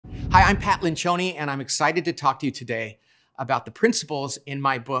Hi, I'm Pat Lencioni, and I'm excited to talk to you today about the principles in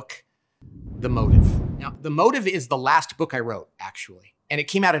my book, The Motive. Now, The Motive is the last book I wrote, actually, and it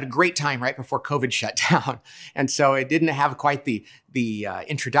came out at a great time right before COVID shut down. And so it didn't have quite the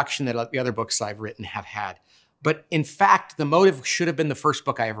introduction that the other books I've written have had. But in fact, The Motive should have been the first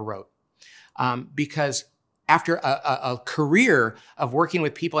book I ever wrote, because after a career of working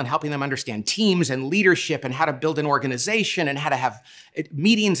with people and helping them understand teams and leadership and how to build an organization and how to have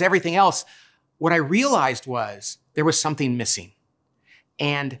meetings, everything else, what I realized was there was something missing.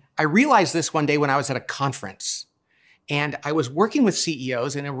 And I realized this one day when I was at a conference. And I was working with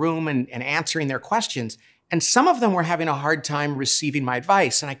CEOs in a room and answering their questions. And some of them were having a hard time receiving my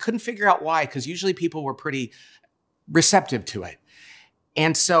advice. And I couldn't figure out why, because usually people were pretty receptive to it.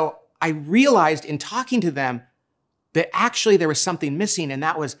 And so I realized in talking to them that actually there was something missing, and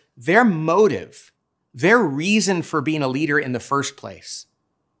that was their motive, their reason for being a leader in the first place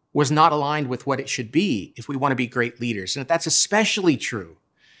was not aligned with what it should be if we want to be great leaders. And that's especially true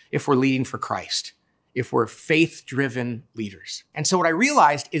if we're leading for Christ, if we're faith-driven leaders. And so what I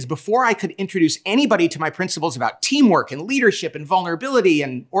realized is before I could introduce anybody to my principles about teamwork and leadership and vulnerability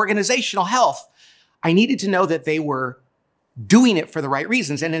and organizational health, I needed to know that they were doing it for the right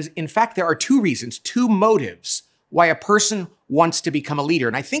reasons. And in fact, there are two reasons, two motives why a person wants to become a leader.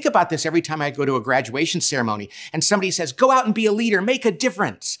 And I think about this every time I go to a graduation ceremony and somebody says, go out and be a leader, make a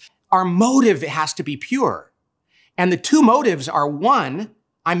difference. Our motive has to be pure. And the two motives are, one,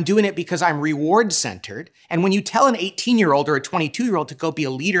 I'm doing it because I'm reward-centered. And when you tell an 18-year-old or a 22-year-old to go be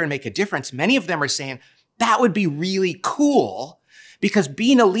a leader and make a difference, many of them are saying, that would be really cool because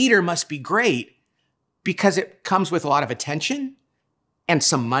being a leader must be great, because it comes with a lot of attention and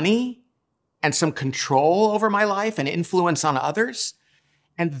some money and some control over my life and influence on others.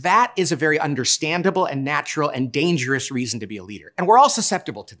 And that is a very understandable and natural and dangerous reason to be a leader. And we're all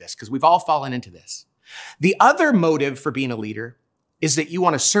susceptible to this because we've all fallen into this. The other motive for being a leader is that you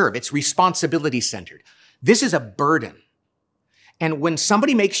want to serve. It's responsibility-centered. This is a burden. And when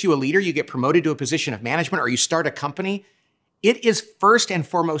somebody makes you a leader, you get promoted to a position of management or you start a company, it is first and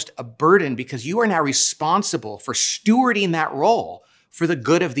foremost a burden because you are now responsible for stewarding that role for the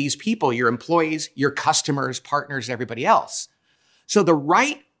good of these people, your employees, your customers, partners, everybody else. So the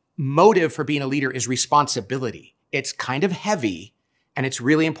right motive for being a leader is responsibility. It's kind of heavy and it's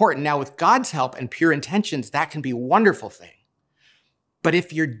really important. Now, with God's help and pure intentions, that can be a wonderful thing. But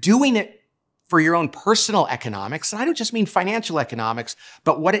if you're doing it for your own personal economics, and I don't just mean financial economics,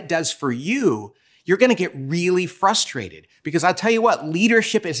 but what it does for you, you're going to get really frustrated because I'll tell you what,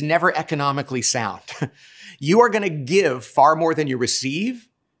 leadership is never economically sound. You are going to give far more than you receive,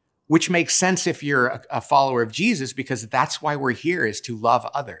 which makes sense if you're a follower of Jesus, because that's why we're here, is to love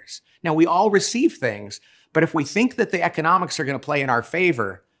others. Now, we all receive things, but if we think that the economics are going to play in our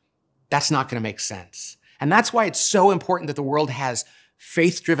favor, that's not going to make sense. And that's why it's so important that the world has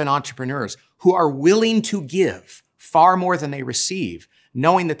faith-driven entrepreneurs who are willing to give far more than they receive,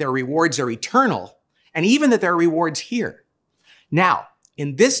 knowing that their rewards are eternal, and even that there are rewards here. Now,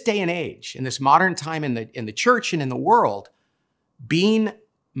 in this day and age, in this modern time in the church and in the world, being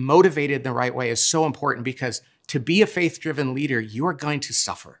motivated in the right way is so important because to be a faith-driven leader, you are going to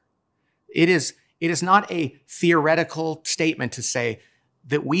suffer. It is not a theoretical statement to say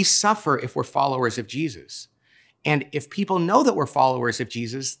that we suffer if we're followers of Jesus. And if people know that we're followers of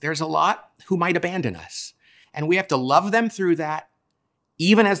Jesus, there's a lot who might abandon us. And we have to love them through that,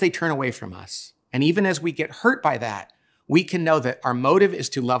 even as they turn away from us. And even as we get hurt by that, we can know that our motive is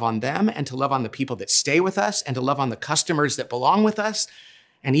to love on them and to love on the people that stay with us and to love on the customers that belong with us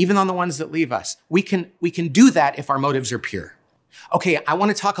and even on the ones that leave us. We can do that if our motives are pure. Okay, I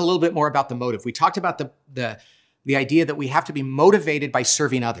want to talk a little bit more about the motive. We talked about the idea that we have to be motivated by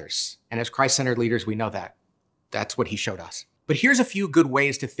serving others. And as Christ-centered leaders, we know that. That's what he showed us. But here's a few good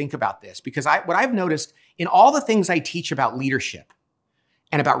ways to think about this, because what I've noticed in all the things I teach about leadership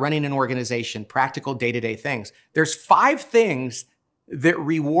and about running an organization, practical day-to-day things, there's 5 things that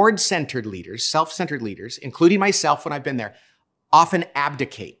reward-centered leaders, self-centered leaders, including myself when I've been there, often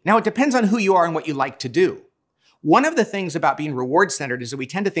abdicate. Now, it depends on who you are and what you like to do. One of the things about being reward-centered is that we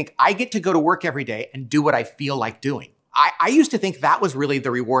tend to think, I get to go to work every day and do what I feel like doing. I used to think that was really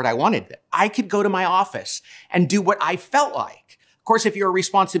the reward I wanted, that I could go to my office and do what I felt like. Of course, if you're a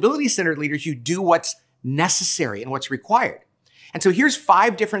responsibility-centered leader, you do what's necessary and what's required. And so here's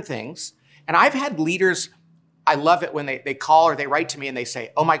 5 different things. And I've had leaders, I love it when they call or they write to me and they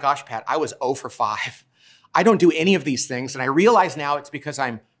say, oh my gosh, Pat, I was 0 for 5. I don't do any of these things. And I realize now it's because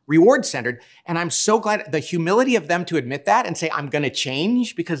I'm reward-centered. And I'm so glad the humility of them to admit that and say, I'm going to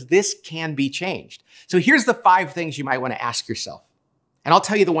change because this can be changed. So here's the 5 things you might want to ask yourself. And I'll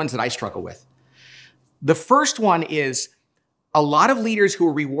tell you the ones that I struggle with. The first one is a lot of leaders who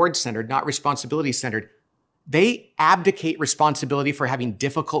are reward-centered, not responsibility-centered, they abdicate responsibility for having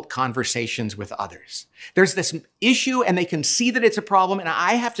difficult conversations with others. There's this issue and they can see that it's a problem and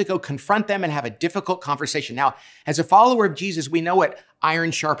I have to go confront them and have a difficult conversation. Now, as a follower of Jesus, we know what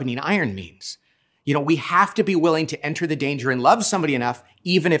iron sharpening iron means. We have to be willing to enter the danger and love somebody enough,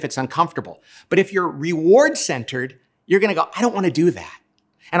 even if it's uncomfortable. But if you're reward-centered, you're going to go, I don't want to do that.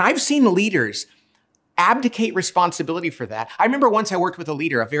 And I've seen leaders abdicate responsibility for that. I remember once I worked with a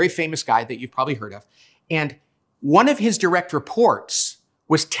leader, a very famous guy that you've probably heard of, and one of his direct reports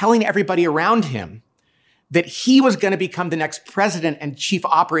was telling everybody around him that he was going to become the next president and chief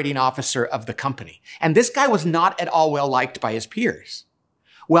operating officer of the company. And this guy was not at all well liked by his peers.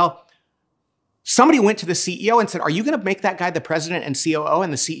 Well, somebody went to the CEO and said, are you going to make that guy the president and COO?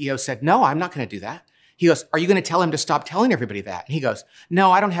 And the CEO said, no, I'm not going to do that. He goes, are you going to tell him to stop telling everybody that? And he goes,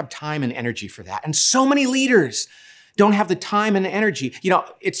 no, I don't have time and energy for that. And so many leaders don't have the time and the energy.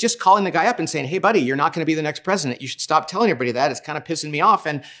 It's just calling the guy up and saying, hey, buddy, you're not going to be the next president. You should stop telling everybody that. It's kind of pissing me off.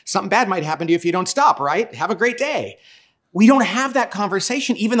 And something bad might happen to you if you don't stop, right? Have a great day. We don't have that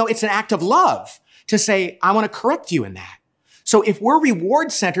conversation, even though it's an act of love to say, I want to correct you in that. So if we're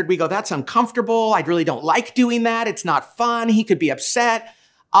reward-centered, we go, that's uncomfortable. I really don't like doing that. It's not fun. He could be upset.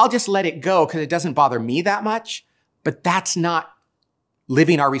 I'll just let it go because it doesn't bother me that much. But that's not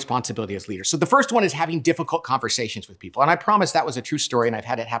living our responsibility as leaders. So the first one is having difficult conversations with people. And I promise that was a true story and I've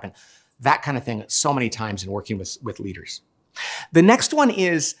had it happen, that kind of thing so many times in working with leaders. The next one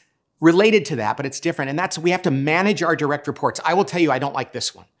is related to that, but it's different. And that's we have to manage our direct reports. I will tell you, I don't like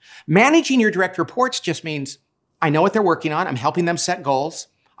this one. Managing your direct reports just means I know what they're working on. I'm helping them set goals.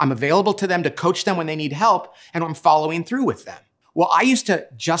 I'm available to them to coach them when they need help, and I'm following through with them. Well, I used to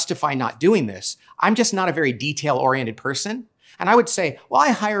justify not doing this. I'm just not a very detail-oriented person. And I would say, well, I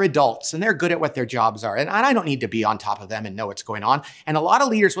hire adults and they're good at what their jobs are. And I don't need to be on top of them and know what's going on. And a lot of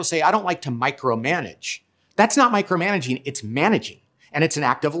leaders will say, I don't like to micromanage. That's not micromanaging, it's managing. And it's an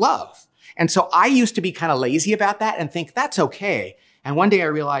act of love. And so I used to be kind of lazy about that and think that's okay. And one day I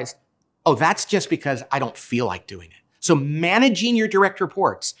realized, oh, that's just because I don't feel like doing it. So managing your direct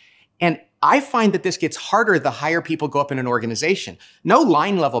reports. And I find that this gets harder the higher people go up in an organization. No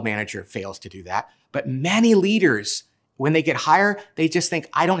line level manager fails to do that, but many leaders, when they get higher, they just think,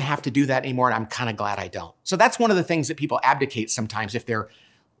 I don't have to do that anymore, and I'm kind of glad I don't. So that's one of the things that people abdicate sometimes if they're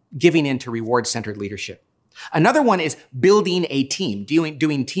giving into reward-centered leadership. Another one is building a team,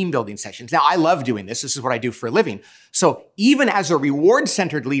 doing team building sessions. Now, I love doing this. This is what I do for a living. So even as a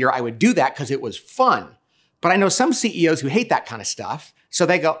reward-centered leader, I would do that because it was fun. But I know some CEOs who hate that kind of stuff. So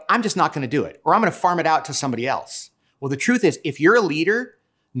they go, I'm just not going to do it, or I'm going to farm it out to somebody else. Well, the truth is, if you're a leader,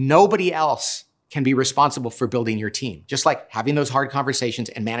 nobody else can be responsible for building your team, just like having those hard conversations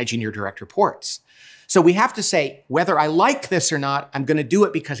and managing your direct reports. So we have to say, whether I like this or not, I'm going to do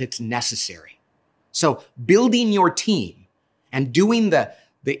it because it's necessary. So building your team and doing the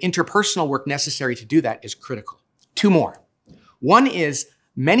interpersonal work necessary to do that is critical. Two more. One is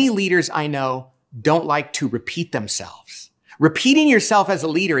many leaders I know don't like to repeat themselves. Repeating yourself as a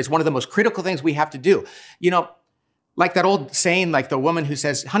leader is one of the most critical things we have to do. Like that old saying, like the woman who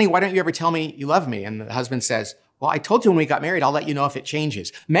says, honey, why don't you ever tell me you love me? And the husband says, well, I told you when we got married, I'll let you know if it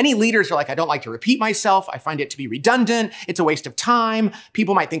changes. Many leaders are like, I don't like to repeat myself. I find it to be redundant. It's a waste of time.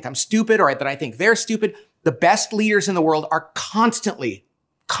 People might think I'm stupid or that I think they're stupid. The best leaders in the world are constantly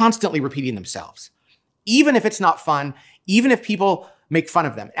repeating themselves. Even if it's not fun, even if people make fun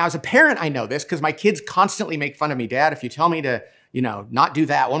of them. As a parent, I know this because my kids constantly make fun of me. Dad, if you tell me to, not do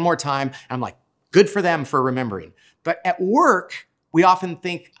that one more time, and I'm like, good for them for remembering. But at work, we often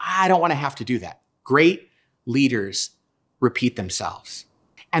think, I don't want to have to do that. Great leaders repeat themselves.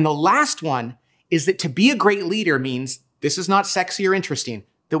 And the last one is that to be a great leader means, this is not sexy or interesting,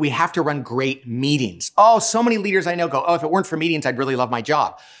 that we have to run great meetings. Oh, so many leaders I know go, oh, if it weren't for meetings, I'd really love my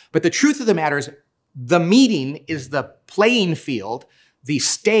job. But the truth of the matter is, the meeting is the playing field, the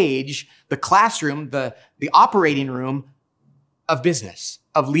stage, the classroom, the operating room of business,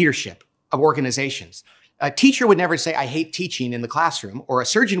 of leadership, of organizations. A teacher would never say, I hate teaching in the classroom, or a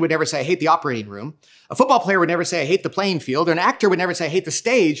surgeon would never say, I hate the operating room. A football player would never say, I hate the playing field, or an actor would never say, I hate the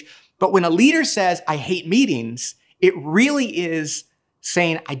stage. But when a leader says, I hate meetings, it really is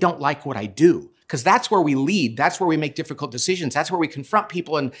saying, I don't like what I do. Because that's where we lead. That's where we make difficult decisions. That's where we confront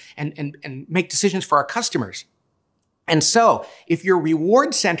people and make decisions for our customers. And so if you're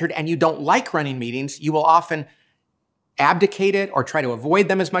reward-centered and you don't like running meetings, you will often abdicate it or try to avoid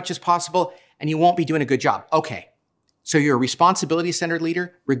them as much as possible, and you won't be doing a good job. Okay, so you're a responsibility-centered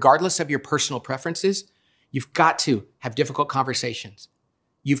leader, regardless of your personal preferences. You've got to have difficult conversations.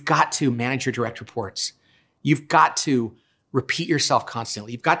 You've got to manage your direct reports. You've got to repeat yourself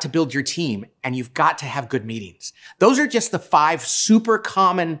constantly. You've got to build your team, and you've got to have good meetings. Those are just the 5 super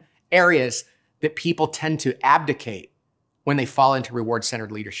common areas that people tend to abdicate when they fall into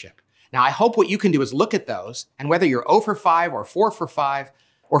reward-centered leadership. Now, I hope what you can do is look at those, and whether you're 0 for 5 or 4 for 5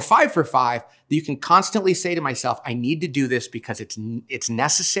 or 5 for 5, that you can constantly say to myself, I need to do this because it's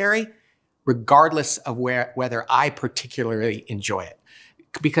necessary, regardless of whether I particularly enjoy it.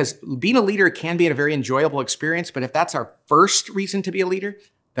 Because being a leader can be a very enjoyable experience, but if that's our first reason to be a leader,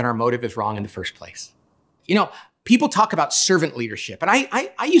 then our motive is wrong in the first place. You know, people talk about servant leadership, and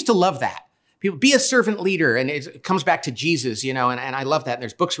I used to love that. People, be a servant leader, and it comes back to Jesus, you know, and I love that. And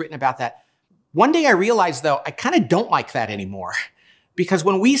there's books written about that. One day I realized, though, I kind of don't like that anymore. Because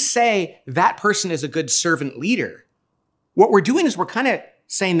when we say that person is a good servant leader, what we're doing is we're kind of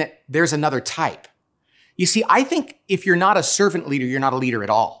saying that there's another type. You see, I think if you're not a servant leader, you're not a leader at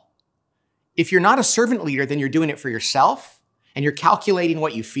all. If you're not a servant leader, then you're doing it for yourself and you're calculating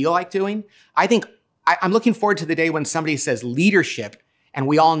what you feel like doing. I think I'm looking forward to the day when somebody says leadership and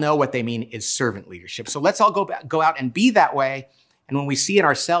we all know what they mean is servant leadership. So let's all go out and be that way. And when we see in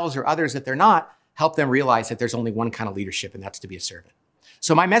ourselves or others that they're not, help them realize that there's only one kind of leadership, and that's to be a servant.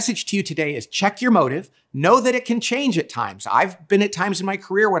 So my message to you today is check your motive. Know that it can change at times. I've been at times in my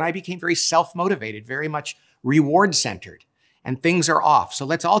career when I became very self-motivated, very much reward-centered, and things are off. So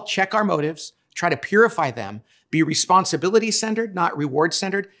let's all check our motives, try to purify them, be responsibility-centered, not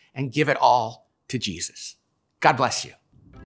reward-centered, and give it all to Jesus. God bless you.